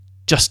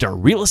Just Start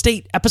Real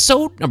Estate,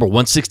 episode number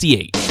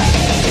 168.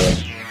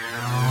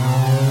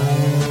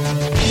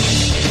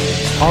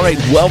 All right,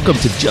 welcome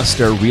to Just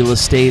Start Real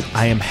Estate.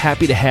 I am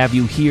happy to have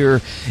you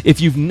here. If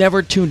you've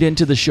never tuned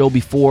into the show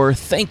before,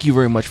 thank you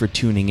very much for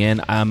tuning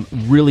in. I'm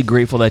really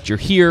grateful that you're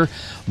here.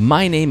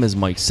 My name is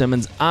Mike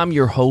Simmons. I'm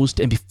your host.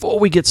 And before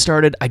we get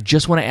started, I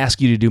just want to ask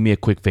you to do me a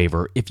quick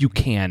favor. If you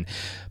can,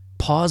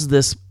 pause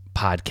this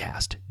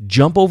podcast,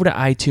 jump over to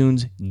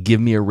iTunes, give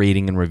me a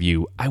rating and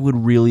review. I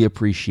would really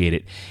appreciate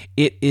it.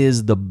 It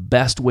is the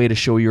best way to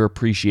show your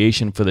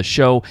appreciation for the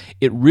show.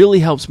 It really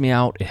helps me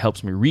out. It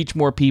helps me reach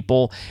more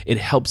people. It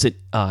helps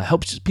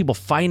people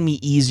find me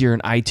easier in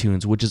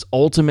iTunes, which is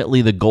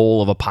ultimately the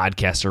goal of a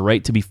podcaster,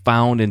 right? To be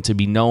found and to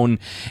be known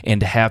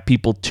and to have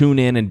people tune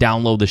in and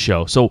download the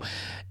show. So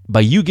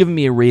by you giving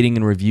me a rating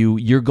and review,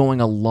 you're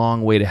going a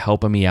long way to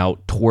helping me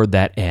out toward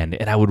that end,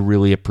 and I would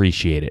really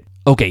appreciate it.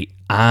 Okay,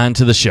 on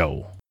to the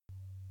show.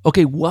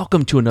 Okay,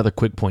 welcome to another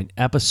Quick Point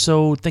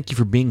episode. Thank you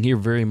for being here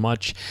very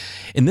much.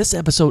 In this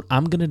episode,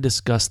 I'm going to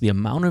discuss the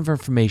amount of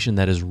information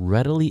that is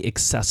readily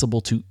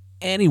accessible to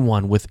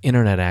anyone with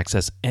internet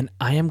access, and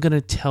I am going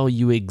to tell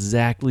you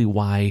exactly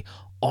why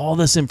all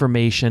this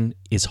information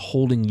is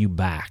holding you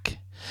back.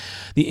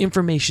 The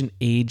information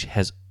age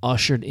has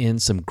ushered in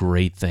some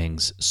great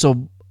things.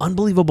 So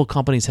unbelievable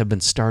companies have been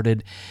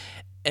started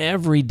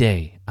every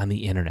day on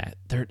the internet.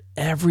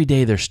 Every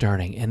day they're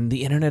starting, and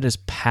the internet is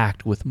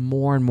packed with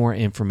more and more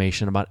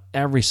information about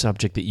every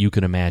subject that you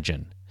can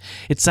imagine.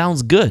 It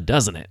sounds good,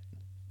 doesn't it?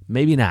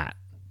 Maybe not.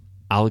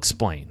 I'll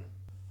explain.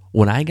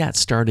 When I got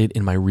started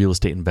in my real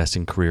estate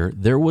investing career,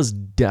 there was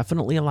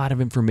definitely a lot of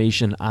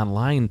information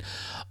online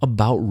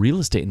about real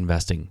estate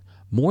investing,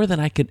 more than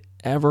I could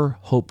ever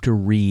hope to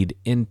read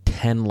in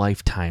 10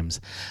 lifetimes.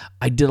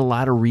 I did a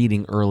lot of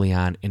reading early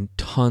on and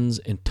tons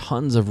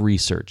of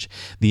research.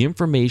 The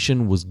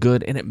information was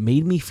good, and it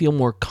made me feel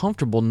more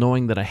comfortable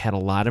knowing that I had a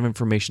lot of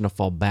information to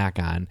fall back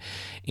on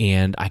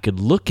and I could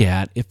look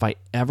at if I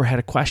ever had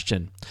a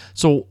question.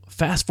 So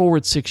fast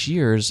forward 6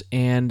 years,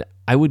 and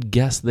I would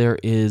guess there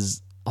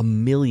is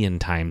 1,000,000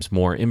 times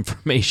more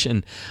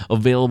information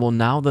available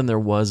now than there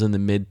was in the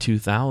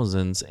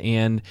mid-2000s.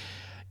 And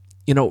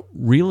you know,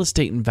 real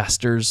estate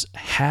investors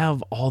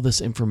have all this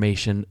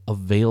information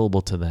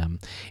available to them,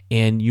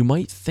 and you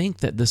might think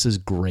that this is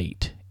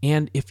great,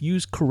 and if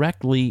used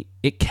correctly,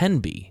 it can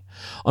be.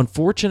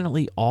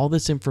 Unfortunately, all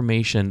this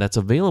information that's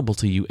available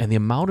to you and the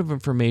amount of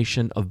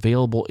information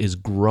available is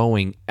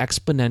growing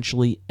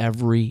exponentially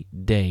every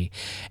day,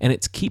 and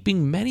it's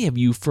keeping many of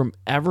you from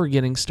ever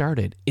getting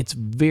started. It's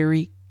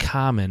very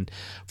common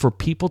for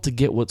people to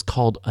get what's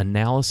called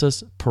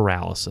analysis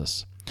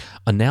paralysis.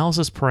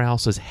 Analysis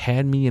paralysis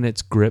had me in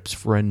its grips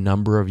for a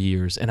number of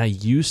years, and I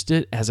used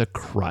it as a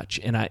crutch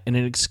and an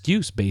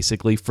excuse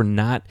basically for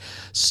not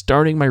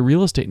starting my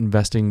real estate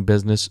investing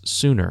business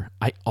sooner.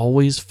 I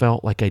always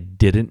felt like I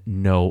didn't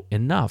know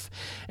enough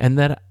and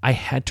that I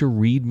had to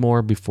read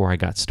more before I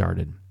got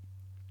started.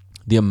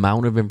 The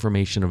amount of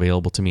information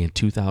available to me in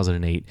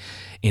 2008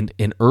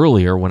 and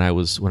earlier when I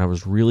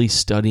was really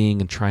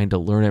studying and trying to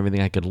learn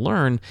everything I could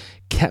learn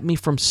kept me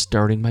from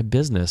starting my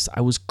business.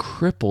 I was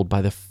crippled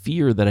by the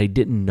fear that I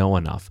didn't know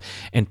enough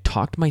and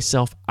talked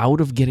myself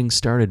out of getting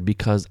started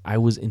because I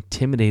was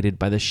intimidated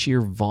by the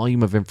sheer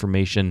volume of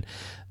information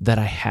that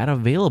I had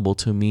available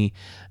to me,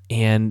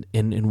 and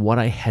what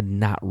I had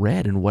not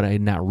read and what I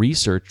had not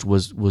researched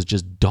was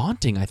just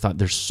daunting. I thought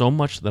there's so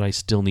much that I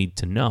still need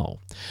to know.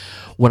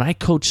 When I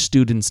coach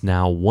students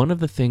now, one of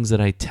the things that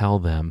I tell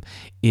them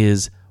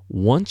is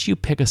once you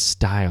pick a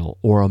style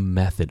or a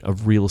method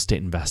of real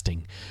estate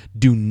investing,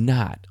 do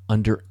not,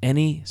 under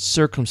any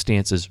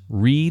circumstances,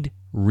 read,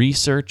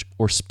 research,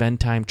 or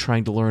spend time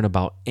trying to learn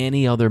about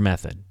any other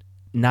method.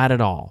 Not at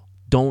all.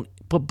 Don't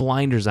put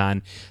blinders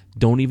on.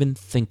 Don't even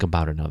think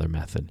about another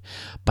method.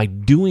 By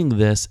doing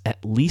this,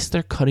 at least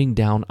they're cutting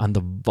down on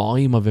the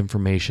volume of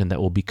information that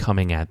will be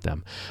coming at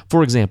them.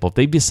 For example, if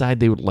they decide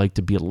they would like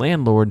to be a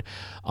landlord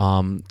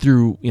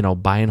through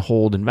buy and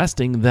hold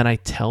investing, then I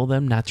tell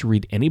them not to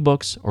read any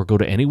books or go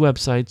to any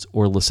websites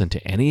or listen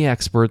to any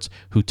experts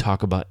who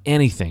talk about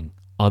anything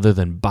other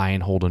than buy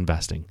and hold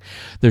investing.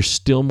 There's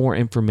still more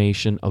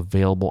information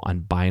available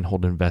on buy and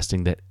hold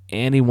investing that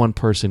any one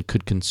person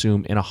could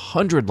consume in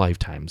 100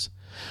 lifetimes.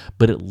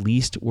 But at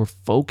least we're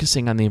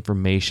focusing on the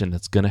information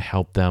that's going to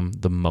help them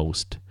the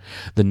most.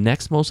 The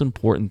next most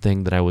important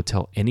thing that I would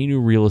tell any new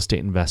real estate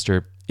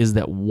investor is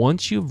that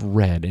once you've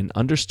read and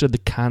understood the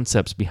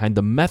concepts behind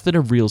the method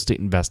of real estate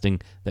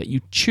investing that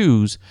you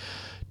choose,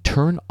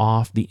 turn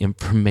off the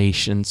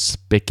information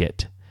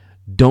spigot.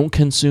 Don't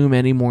consume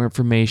any more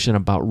information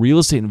about real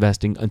estate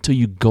investing until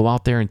you go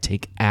out there and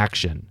take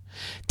action.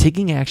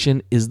 Taking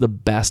action is the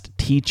best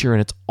teacher,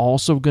 and it's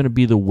also going to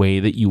be the way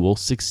that you will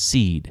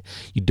succeed.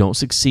 You don't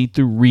succeed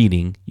through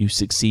reading, you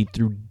succeed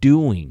through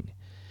doing.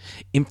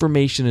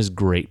 Information is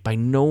great. By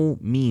no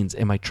means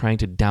am I trying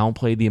to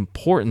downplay the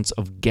importance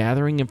of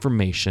gathering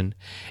information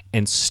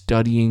and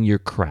studying your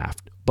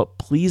craft. But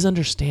please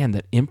understand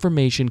that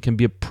information can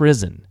be a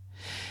prison.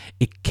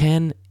 it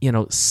can,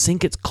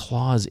 sink its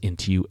claws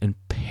into you and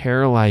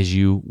paralyze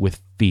you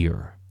with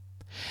fear.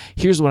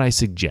 Here's what I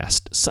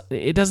suggest.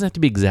 It doesn't have to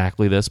be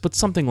exactly this, but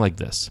something like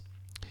this.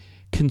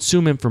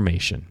 Consume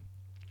information.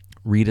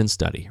 Read and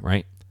study,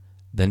 right?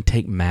 Then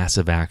take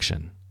massive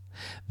action.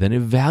 Then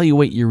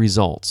evaluate your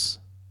results.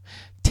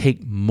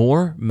 Take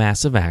more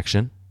massive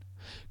action.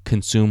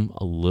 Consume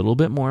a little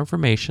bit more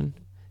information.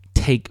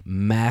 Take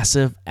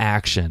massive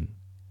action.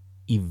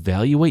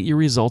 Evaluate your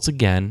results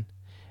again,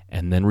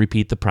 and then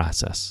repeat the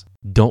process.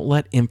 Don't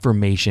let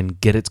information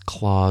get its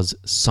claws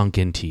sunk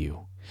into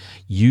you.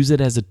 Use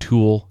it as a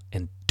tool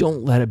and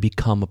don't let it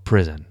become a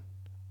prison.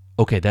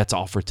 Okay, that's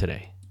all for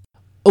today.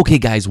 Okay,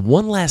 guys,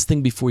 one last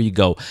thing before you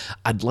go.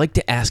 I'd like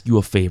to ask you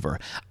a favor.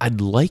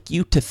 I'd like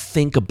you to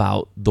think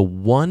about the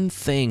one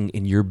thing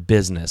in your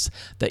business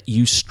that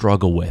you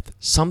struggle with,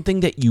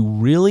 something that you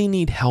really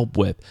need help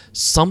with,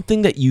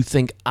 something that you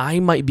think I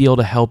might be able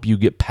to help you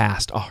get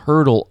past, a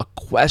hurdle, a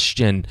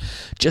question,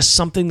 just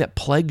something that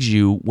plagues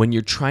you when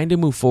you're trying to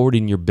move forward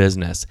in your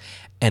business.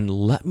 And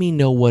let me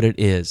know what it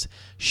is.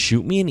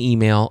 Shoot me an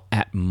email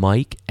at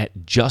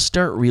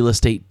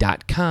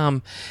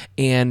mike@juststartrealestate.com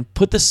and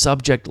put the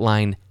subject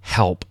line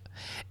help.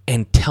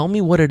 And tell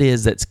me what it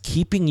is that's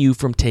keeping you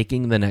from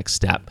taking the next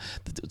step,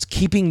 that's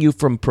keeping you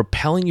from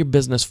propelling your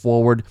business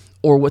forward,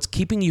 or what's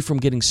keeping you from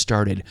getting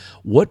started.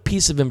 What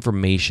piece of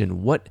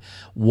information, what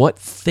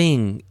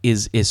thing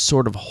is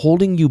sort of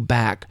holding you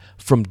back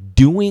from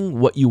doing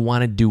what you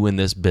want to do in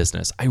this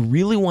business? I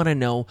really want to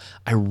know.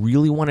 I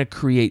really want to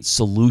create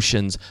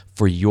solutions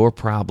for your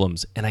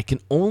problems. And I can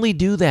only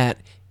do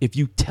that if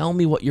you tell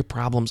me what your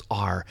problems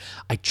are.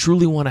 I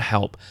truly want to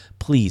help.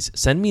 Please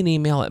send me an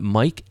email at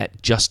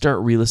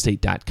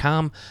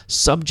mike@juststartrealestate.com,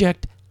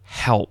 subject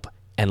help,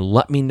 and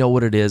let me know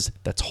what it is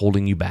that's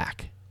holding you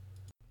back.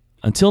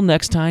 Until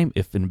next time,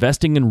 if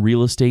investing in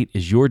real estate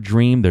is your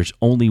dream, there's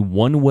only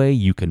one way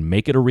you can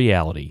make it a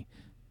reality.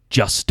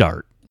 Just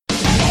start.